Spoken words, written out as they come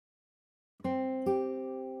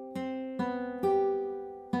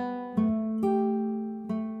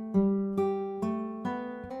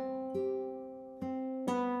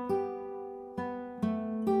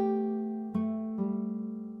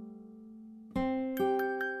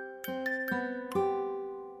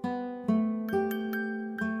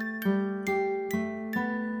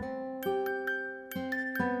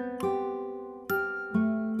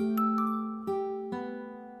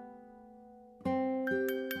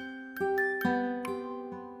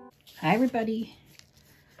Hi everybody.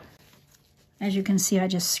 As you can see, I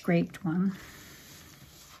just scraped one.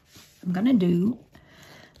 I'm gonna do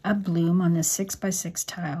a bloom on this 6x6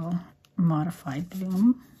 tile, modified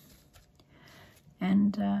bloom.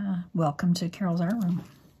 And welcome to Carol's art room.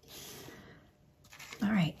 All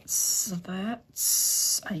right, so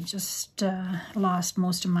that's, I just lost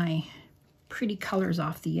most of my pretty colors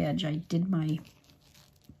off the edge. I did my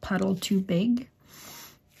puddle too big.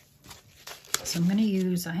 So I'm going to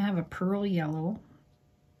use, I have a pearl yellow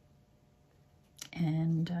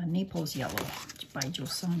and Naples yellow by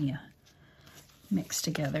Josania mixed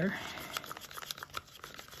together.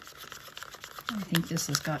 I think this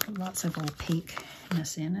has got lots of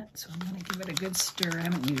opaqueness in it, so I'm going to give it a good stir. I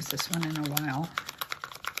haven't used this one in a while.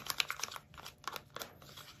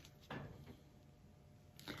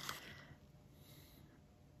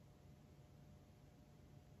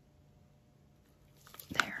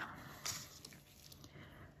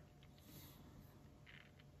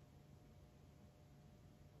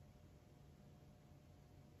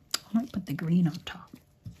 I might put the green on top.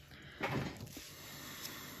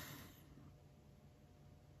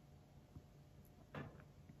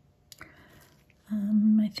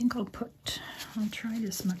 I think I'll try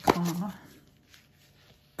this macaw.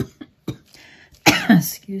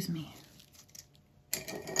 Excuse me.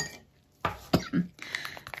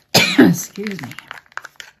 Excuse me.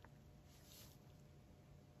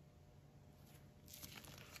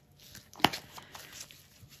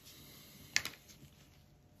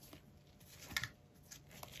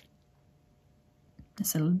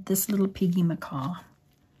 This little piggy macaw.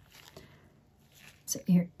 It's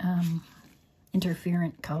an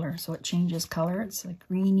interferent color, so it changes color. It's a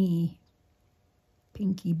greeny,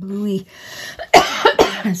 pinky, bluey.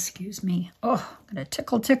 Excuse me. Oh, I'm gonna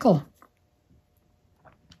tickle.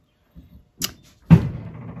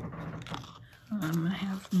 I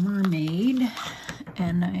have Mermaid,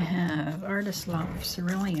 and I have Artist Loft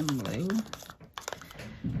Cerulean Blue.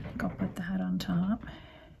 I think I'll put that on top.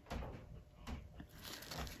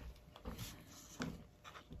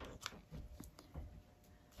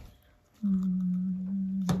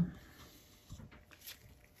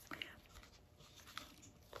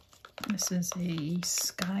 This is a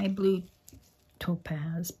Sky Blue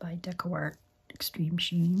Topaz by DecoArt Extreme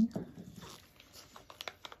Sheen.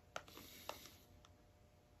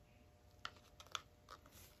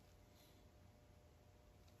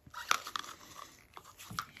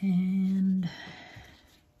 And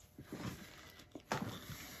I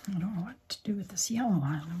don't know what to do with this yellow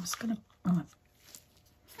one. I was gonna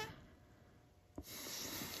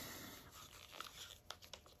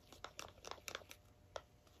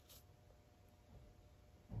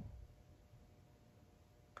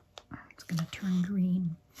going to turn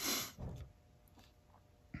green.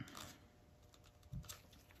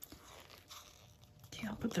 Okay,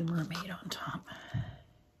 I'll put the mermaid on top.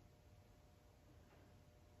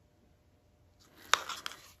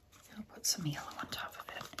 I'll put some yellow on top of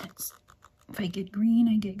it. If I get green,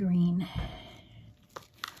 I get green.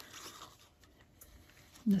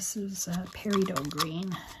 This is peridot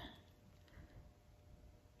green.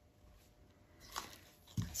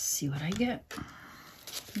 Let's see what I get.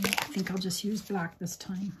 I think I'll just use black this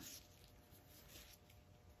time.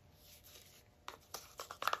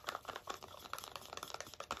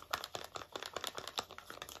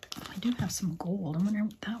 I do have some gold. I wonder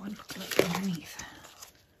what that would look like underneath.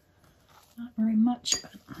 Not very much,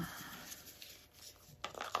 but...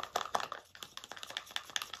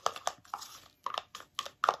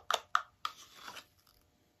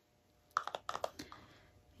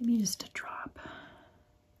 maybe just a drop.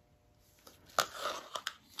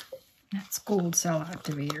 That's Gold Cell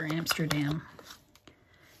Activator, Amsterdam.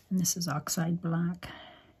 And this is Oxide Black.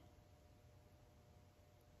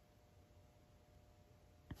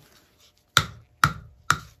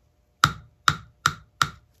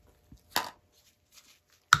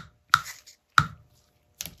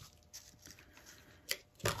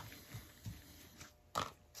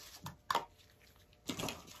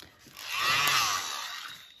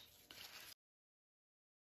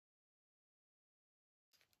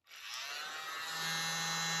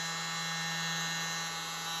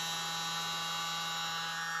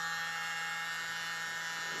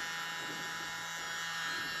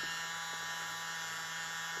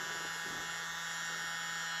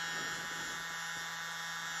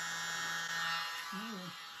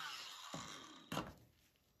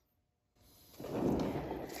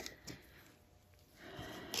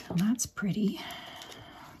 Well, that's pretty.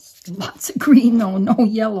 Lots of green though, no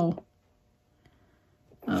yellow.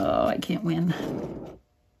 Oh, I can't win.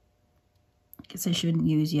 I guess I shouldn't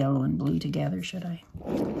use yellow and blue together, should I?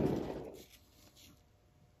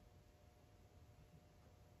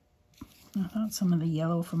 I thought some of the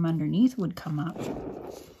yellow from underneath would come up.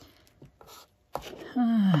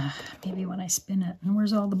 Maybe when I spin it. And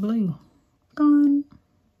where's all the blue? Gone.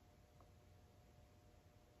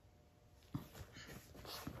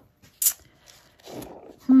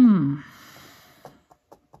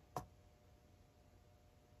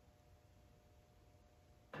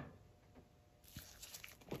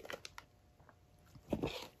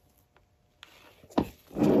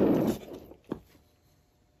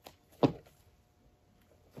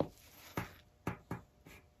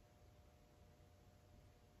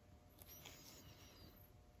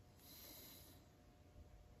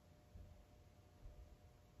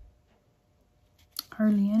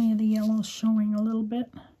 Hardly any of the yellows showing a little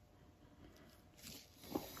bit.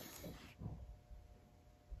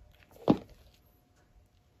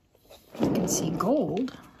 You can see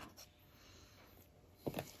gold.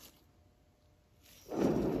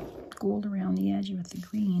 Gold around the edge with the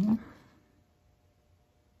green.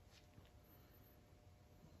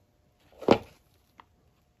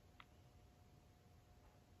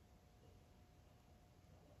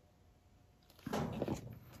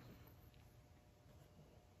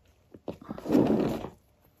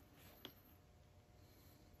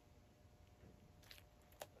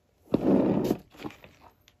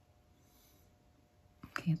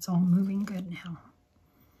 Okay, it's all moving good now.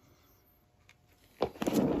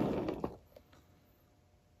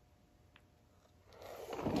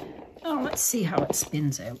 Oh, let's see how it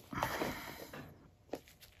spins out.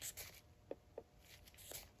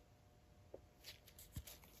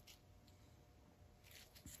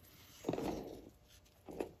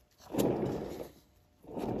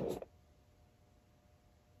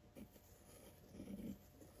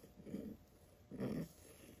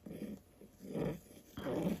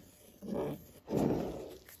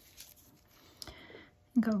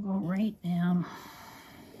 I think I'll go right now.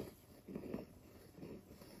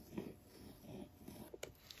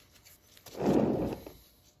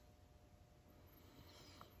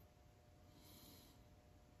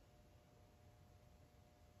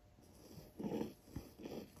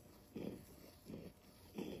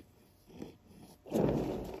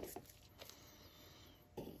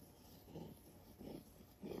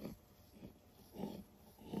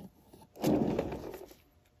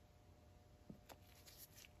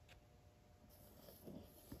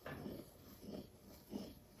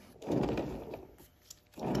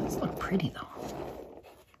 Look pretty though.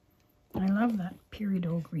 I love that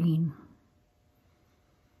peridot green.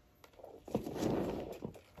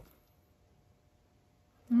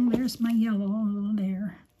 And there's my yellow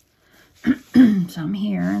there. Some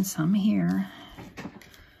here and some here.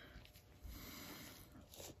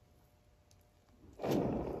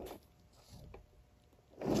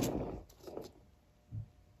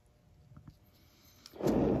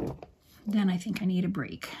 Then I think I need a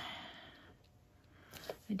break.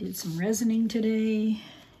 I did some resining today,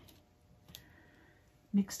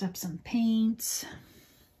 mixed up some paints.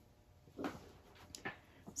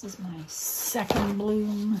 This is my second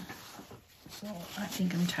bloom, so I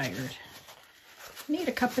think I'm tired. Need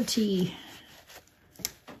a cup of tea.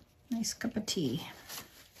 Nice cup of tea.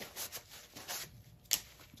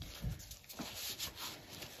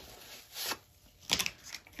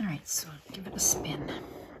 All right, so give it a spin.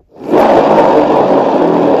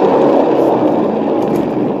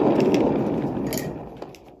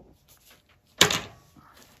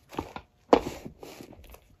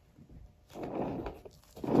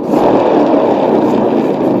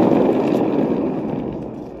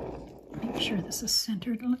 This is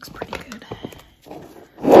centered. It looks pretty good.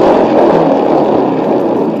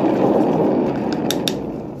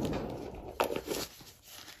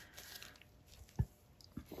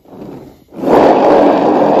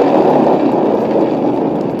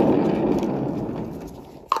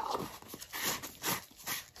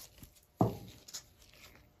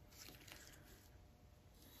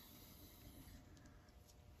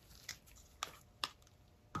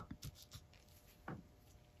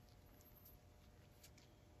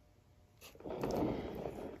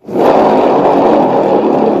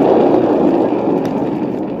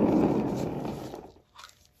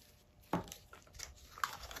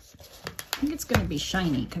 Going to be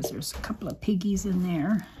shiny because there's a couple of piggies in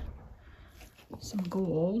there. Some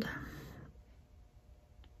gold.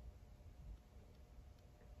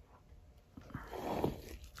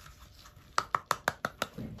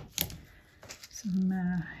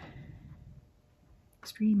 Some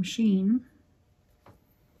extreme sheen.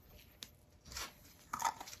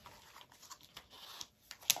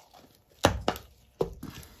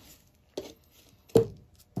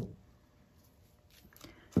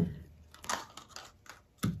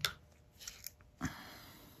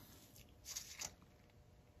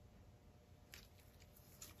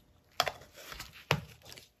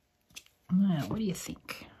 Well, what do you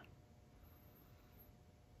think?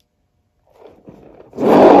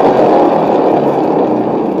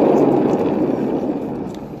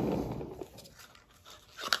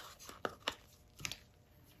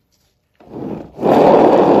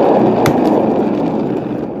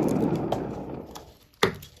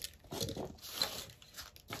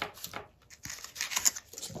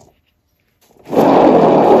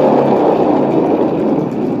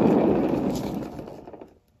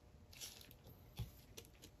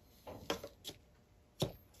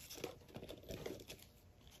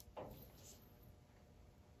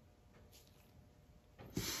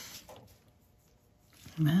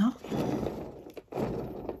 Well,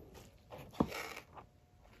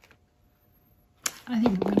 I think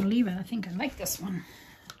I'm going to leave it. I think I like this one.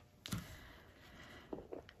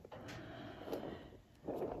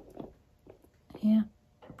 Yeah,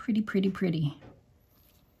 pretty, pretty, pretty.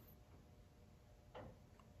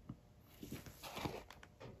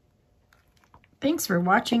 Thanks for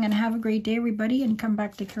watching and have a great day, everybody, and come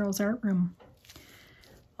back to Carole's Art Room.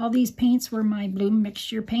 All these paints were my bloom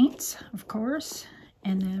mixture paints, of course,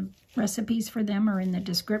 and the recipes for them are in the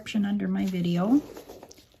description under my video.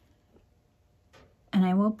 And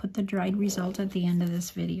I will put the dried result at the end of this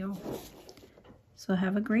video. So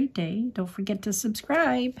have a great day. Don't forget to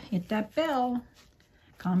subscribe, hit that bell,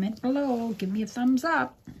 comment below, give me a thumbs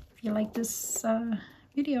up if you like this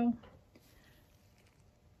video.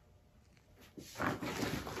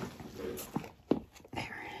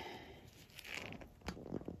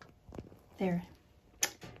 There.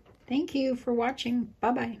 Thank you for watching.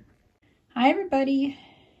 Bye-bye. Hi, everybody.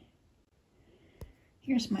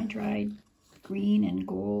 Here's my dried green and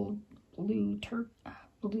gold blue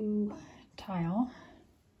tile.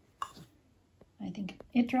 I think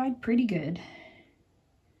it dried pretty good.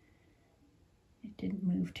 It didn't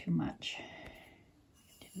move too much.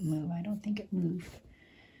 It didn't move. I don't think it moved.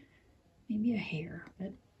 Maybe a hair,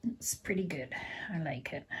 but it's pretty good. I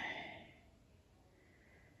like it.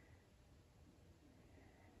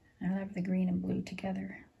 I love the green and blue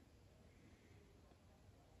together.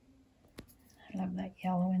 I love that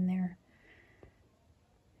yellow in there.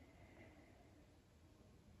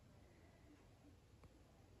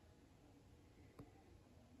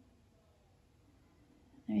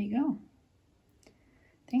 There you go.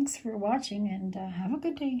 Thanks for watching and have a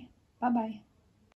good day. Bye-bye.